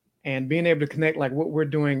and being able to connect like what we're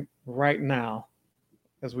doing right now,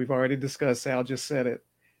 as we've already discussed. Sal just said it.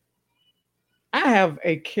 I have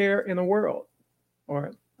a care in the world,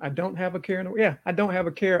 or I don't have a care in the yeah, I don't have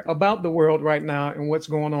a care about the world right now and what's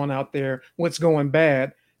going on out there, what's going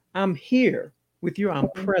bad. I'm here with you. I'm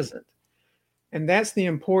present. And that's the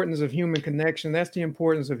importance of human connection. That's the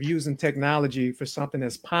importance of using technology for something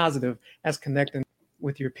that's positive, as connecting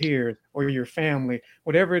with your peers or your family,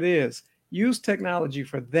 whatever it is. Use technology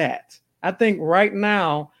for that. I think right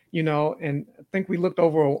now, and I think we looked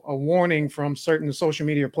over a warning from certain social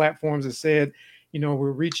media platforms that said,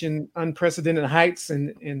 we're reaching unprecedented heights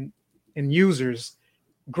in users.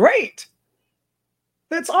 Great.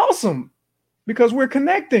 That's awesome because we're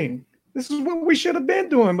connecting. This is what we should have been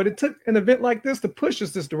doing, but it took an event like this to push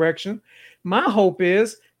us this direction. My hope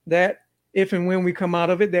is that if and when we come out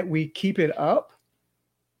of it, that we keep it up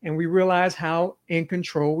and we realize how in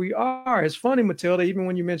control we are. It's funny, Matilda, even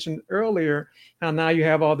when you mentioned earlier how now you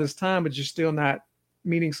have all this time, but you're still not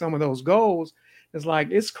meeting some of those goals. It's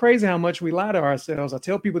like, it's crazy how much we lie to ourselves. I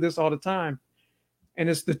tell people this all the time. And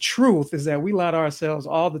it's the truth is that we lie to ourselves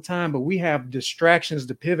all the time, but we have distractions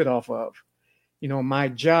to pivot off of. My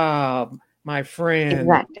job, my friend,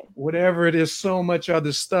 Exactly. whatever it is, so much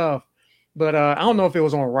other stuff. But I don't know if it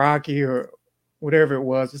was on Rocky or whatever it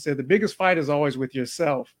was. It said the biggest fight is always with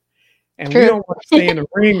yourself. And we True. don't want to stay in the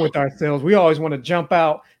ring with ourselves. We always want to jump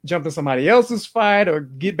in somebody else's fight or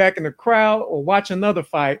get back in the crowd or watch another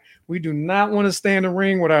fight. We do not want to stay in the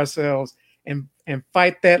ring with ourselves and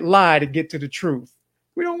fight that lie to get to the truth.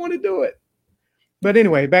 We don't want to do it. But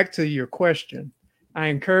anyway, back to your question. I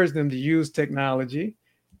encourage them to use technology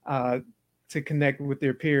to connect with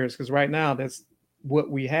their peers because right now that's what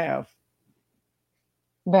we have.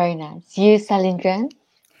 Very nice. You, Salingren?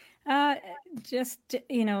 Just,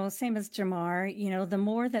 same as Jamar, the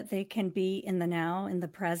more that they can be in the now, in the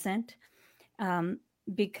present,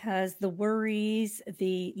 because the worries,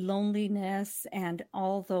 the loneliness, and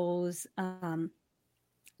all those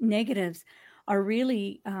negatives are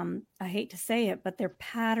really, I hate to say it, but they're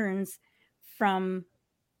patterns from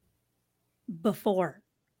before.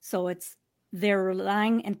 So they're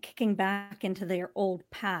relying and kicking back into their old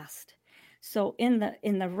past. So in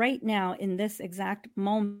the right now, in this exact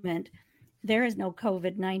moment, there is no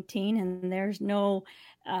COVID-19 and there's no,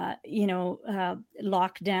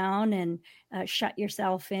 lockdown and shut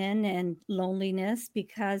yourself in and loneliness,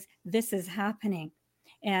 because this is happening.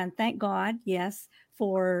 And thank God, yes,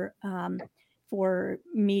 for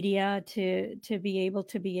media to be able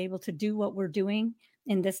to do what we're doing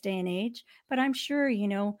in this day and age. But I'm sure,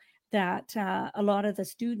 that a lot of the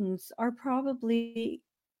students are probably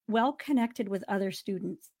well connected with other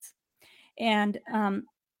students. And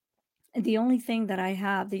the only thing that I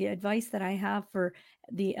have, the advice that I have for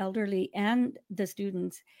the elderly and the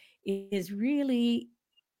students is really,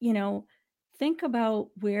 think about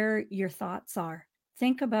where your thoughts are.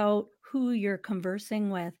 Think about who you're conversing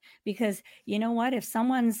with, because you know what? If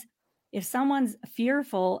someone's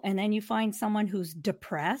fearful and then you find someone who's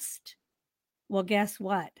depressed, well, guess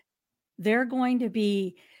what? They're going to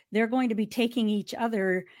be taking each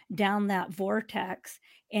other down that vortex,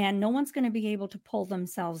 and no one's going to be able to pull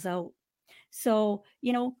themselves out. So,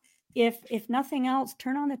 if nothing else,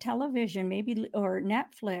 turn on the television, maybe, or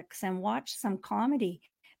Netflix, and watch some comedy,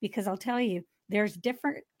 because I'll tell you, there's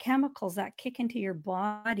different chemicals that kick into your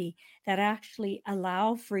body that actually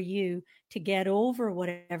allow for you to get over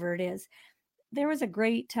whatever it is. There was a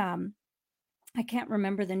great, I can't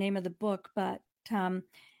remember the name of the book, but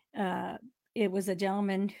it was a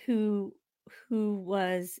gentleman who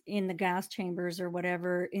was in the gas chambers or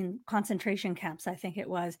whatever, in concentration camps, I think it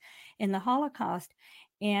was, in the Holocaust,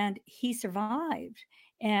 and he survived.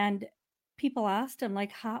 And people asked him,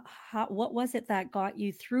 like, how what was it that got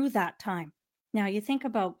you through that time? Now, you think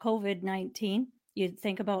about COVID-19, you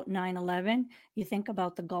think about 9/11, you think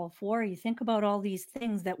about the Gulf War, you think about all these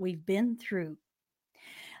things that we've been through.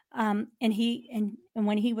 And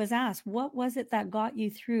when he was asked, what was it that got you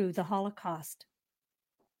through the Holocaust,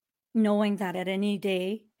 knowing that at any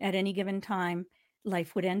day, at any given time,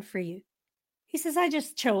 life would end for you? He says, I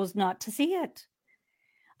just chose not to see it.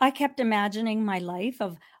 I kept imagining my life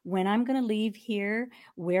of when I'm going to leave here,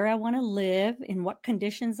 where I want to live, in what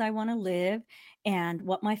conditions I want to live, and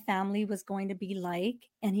what my family was going to be like.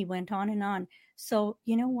 And he went on and on. So,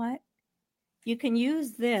 you know what? You can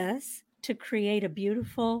use this to create a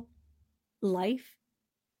beautiful life,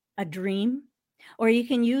 a dream, or you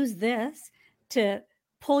can use this to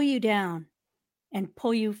pull you down and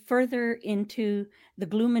pull you further into the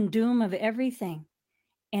gloom and doom of everything,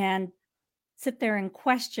 and sit there and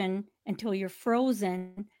question until you're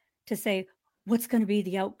frozen to say, what's going to be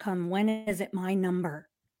the outcome? When is it my number?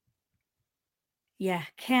 You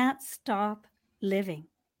can't stop living.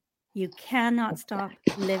 You cannot stop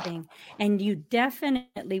living. And you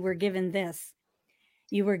definitely were given this.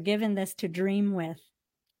 You were given this to dream with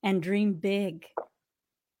and dream big.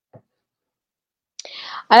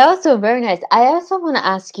 I also, very nice. I also want to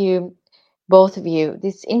ask you, both of you,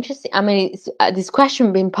 this interesting, I mean, this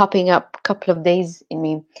question been popping up a couple of days in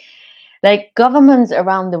me. Like, governments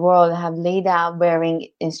around the world have laid out varying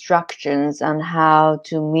instructions on how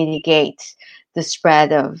to mitigate the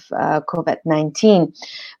spread of COVID-19,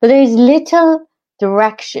 but there is little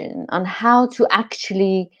direction on how to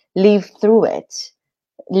actually live through it,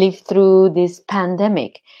 live through this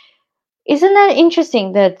pandemic. Isn't that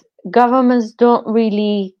interesting that governments don't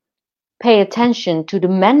really pay attention to the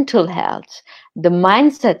mental health, the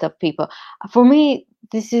mindset of people? For me,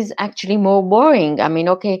 this is actually more worrying. I mean,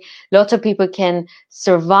 okay, lots of people can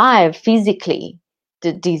survive physically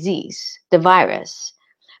the disease, the virus,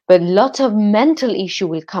 but lots of mental issue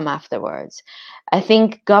will come afterwards. I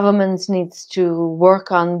think governments needs to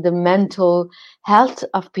work on the mental health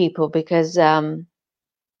of people, because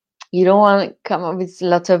you don't want to come up with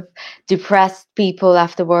lots of depressed people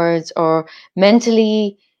afterwards, or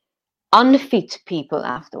mentally unfit people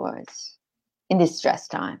afterwards in this stress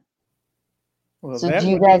time. Well, So that do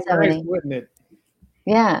you would guys be have nice, any? wouldn't it?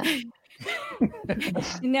 Yeah.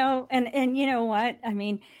 No, and you know what? I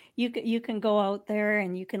mean, you can go out there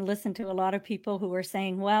and you can listen to a lot of people who are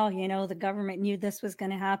saying, well, the government knew this was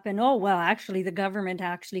going to happen. Oh, well, actually, the government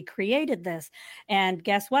actually created this. And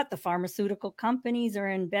guess what? The pharmaceutical companies are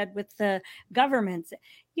in bed with the governments.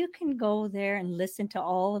 You can go there and listen to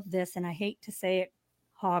all of this, and I hate to say it,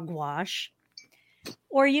 hogwash.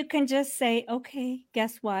 Or you can just say, okay,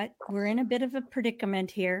 guess what? We're in a bit of a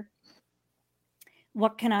predicament here.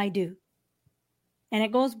 What can I do? And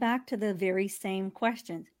it goes back to the very same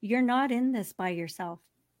questions. You're not in this by yourself.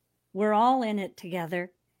 We're all in it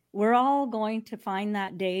together. We're all going to find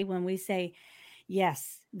that day when we say,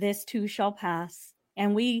 yes, this too shall pass.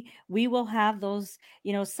 And we will have those,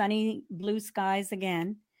 sunny blue skies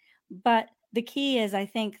again. But the key is, I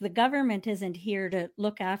think the government isn't here to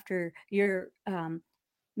look after your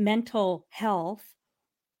mental health,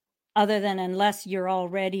 other than unless you're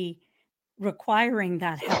already requiring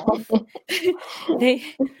that health.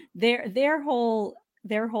 Their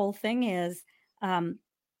whole thing is to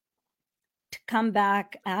come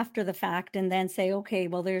back after the fact and then say, okay,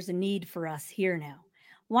 well, there's a need for us here now.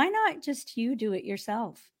 Why not just you do it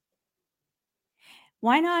yourself?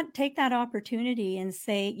 Why not take that opportunity and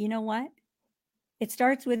say, you know what? It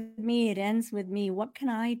starts with me, it ends with me. What can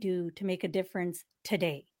I do to make a difference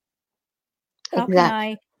today? How can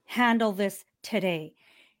I handle this today?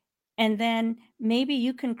 And then maybe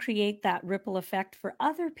you can create that ripple effect for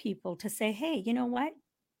other people to say, hey, you know what?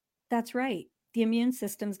 That's right. The immune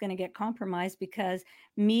system's going to get compromised because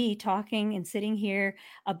me talking and sitting here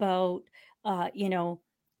about,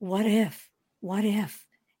 what if,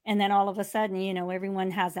 and then all of a sudden, everyone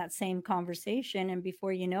has that same conversation. And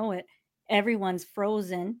before you know it, everyone's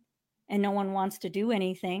frozen and no one wants to do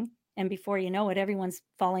anything. And before you know it, everyone's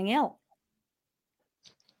falling ill.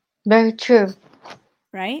 Very true.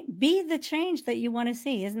 Right? Be the change that you want to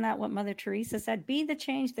see. Isn't that what Mother Teresa said? Be the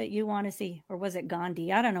change that you want to see. Or was it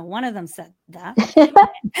Gandhi? I don't know. One of them said that.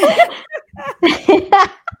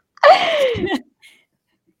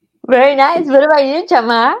 Very nice. What about you,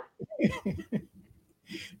 Jamar?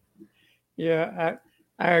 Yeah,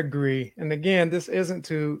 I agree. And again, this isn't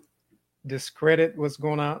to discredit what's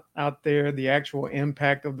going on out there, the actual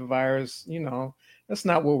impact of the virus. That's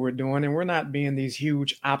not what we're doing. And we're not being these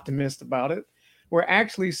huge optimists about it. We're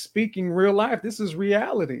actually speaking real life. This is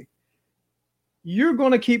reality. You're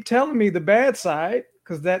going to keep telling me the bad side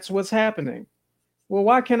because that's what's happening. Well,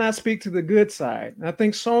 why can't I speak to the good side? And I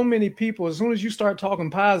think so many people, as soon as you start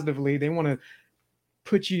talking positively, they want to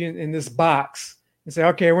put you in this box and say,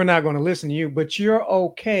 okay, we're not going to listen to you, but you're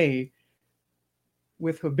okay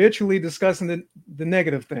with habitually discussing the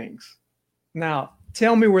negative things. Now,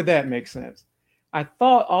 tell me where that makes sense. I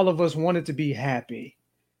thought all of us wanted to be happy.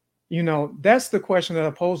 That's the question that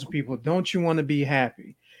I pose to people. Don't you want to be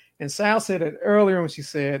happy? And Sal said it earlier when she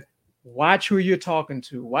said, watch who you're talking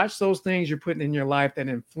to. Watch those things you're putting in your life that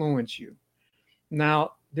influence you.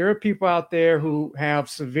 Now, there are people out there who have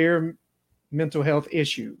severe mental health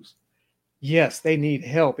issues. Yes, they need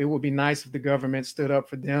help. It would be nice if the government stood up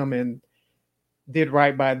for them and did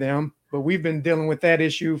right by them. But we've been dealing with that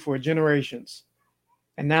issue for generations.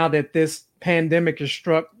 And now that this pandemic is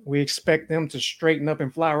struck, we expect them to straighten up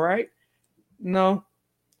and fly right? No,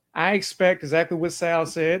 I expect exactly what Sal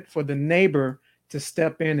said, for the neighbor to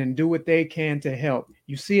step in and do what they can to help.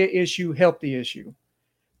 You see an issue, help the issue.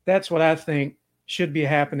 That's what I think should be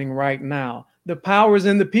happening right now. The power is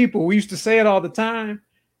in the people. We used to say it all the time.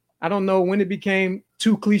 I don't know when it became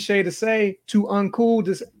too cliche to say, too uncool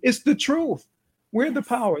to say. It's the truth. We're the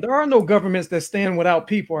power. There are no governments that stand without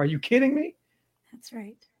people. Are you kidding me? That's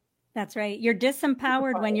right. That's right. You're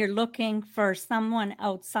disempowered when you're looking for someone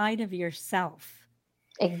outside of yourself.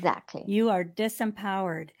 Exactly. You are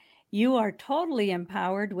disempowered. You are totally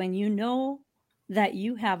empowered when you know that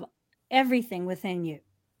you have everything within you.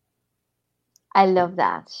 I love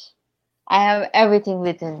that. I have everything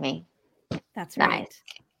within me. That's right. Nice.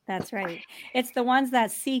 That's right. It's the ones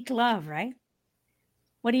that seek love, right?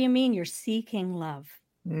 What do you mean you're seeking love?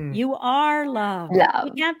 You are love.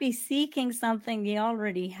 You can't be seeking something you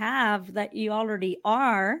already have, that you already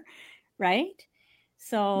are, right?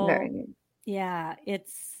 So, yeah,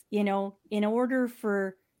 it's, in order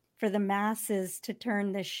for the masses to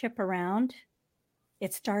turn this ship around,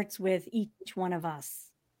 it starts with each one of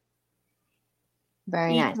us.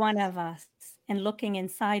 Very nice. Each one of us, and looking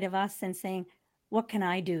inside of us and saying, what can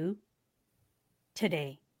I do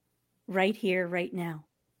today, right here, right now?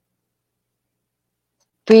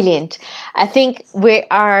 Brilliant. I think we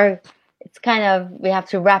have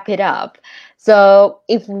to wrap it up. So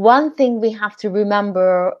if one thing we have to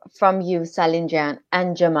remember from you, Salinjan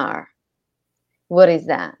and Jamar, what is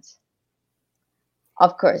that?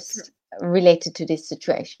 Of course, related to this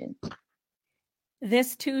situation.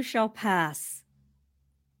 This too shall pass.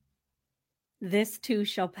 This too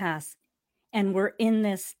shall pass. And we're in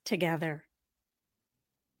this together.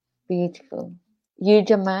 Beautiful. You,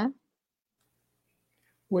 Jamar?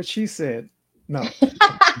 What she said. No. I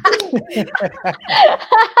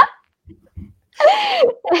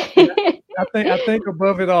think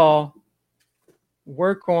above it all,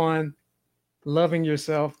 work on loving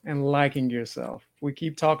yourself and liking yourself. We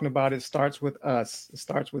keep talking about it starts with us. It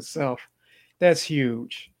starts with self. That's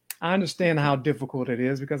huge. I understand how difficult it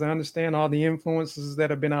is because I understand all the influences that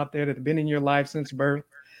have been out there that have been in your life since birth.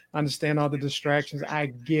 I understand all the distractions. I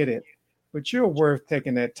get it. But you're worth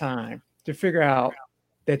taking that time to figure out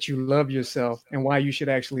that you love yourself and why you should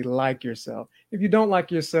actually like yourself. If you don't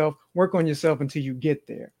like yourself, work on yourself until you get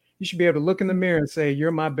there. You should be able to look in the mirror and say,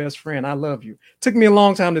 you're my best friend. I love you. It took me a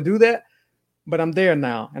long time to do that, but I'm there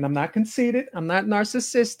now. And I'm not conceited. I'm not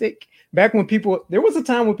narcissistic. Back when there was a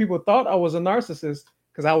time when people thought I was a narcissist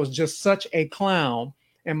because I was just such a clown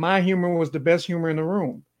and my humor was the best humor in the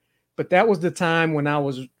room. But that was the time when I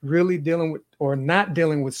was really dealing with or not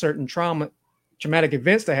dealing with certain traumatic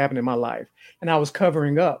events that happened in my life. And I was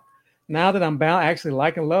covering up. Now that I'm actually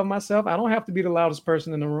like and love myself, I don't have to be the loudest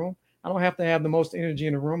person in the room. I don't have to have the most energy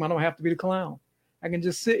in the room. I don't have to be the clown. I can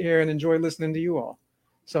just sit here and enjoy listening to you all.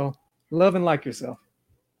 So Love and like yourself.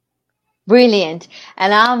 Brilliant.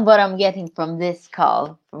 And what I'm getting from this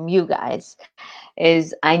call from you guys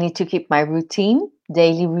is I need to keep my routine,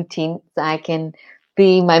 daily routine, so I can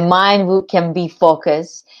my mind can be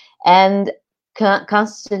focused, and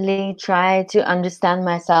constantly try to understand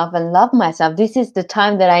myself and love myself. This is the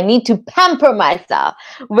time that I need to pamper myself.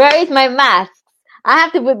 Where is my mask? I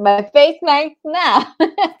have to put my face mask now.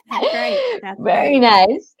 That's right. That's Very right.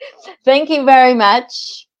 nice. Thank you very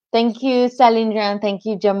much. Thank you, Salindra, and thank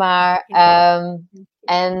you, Jamar.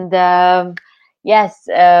 Yes,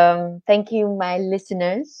 thank you, my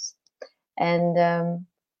listeners. And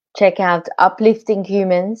check out Uplifting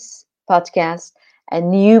Humans podcast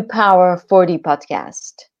and New Power 40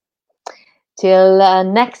 podcast. Till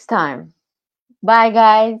next time. Bye,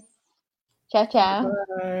 guys. Ciao, ciao.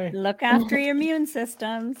 Bye. Look after your immune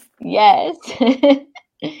systems. Yes.